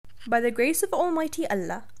By the grace of Almighty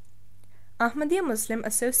Allah, Ahmadi Muslim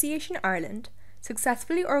Association Ireland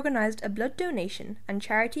successfully organised a blood donation and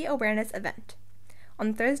charity awareness event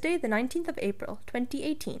on Thursday the 19th of April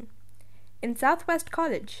 2018 in Southwest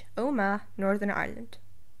College, Omagh, Northern Ireland.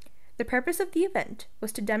 The purpose of the event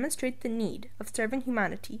was to demonstrate the need of serving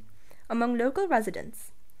humanity among local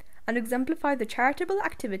residents and exemplify the charitable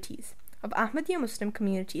activities of Ahmadiyya Muslim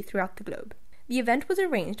community throughout the globe. The event was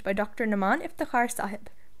arranged by Dr. Naman Iftikhar Sahib,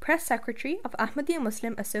 Press Secretary of Ahmadiyya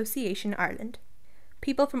Muslim Association Ireland.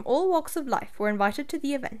 People from all walks of life were invited to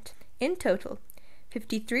the event. In total,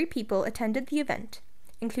 53 people attended the event,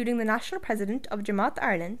 including the National President of Jamaat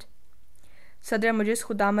Ireland, Sadr Majlis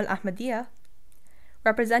Khudam al-Ahmadiyya,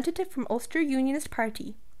 representative from Ulster Unionist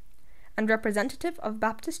Party, and representative of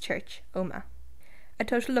Baptist Church, Omagh. A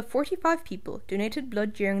total of 45 people donated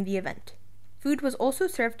blood during the event. Food was also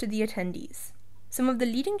served to the attendees. Some of the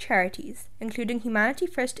leading charities, including Humanity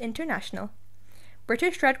First International,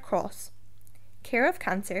 British Red Cross, Care of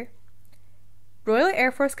Cancer, Royal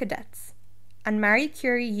Air Force Cadets, and Marie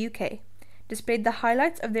Curie UK, displayed the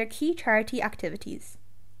highlights of their key charity activities.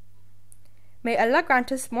 May Allah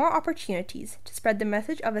grant us more opportunities to spread the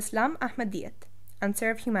message of Islam Ahmadiyyat and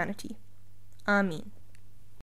serve humanity. Ameen.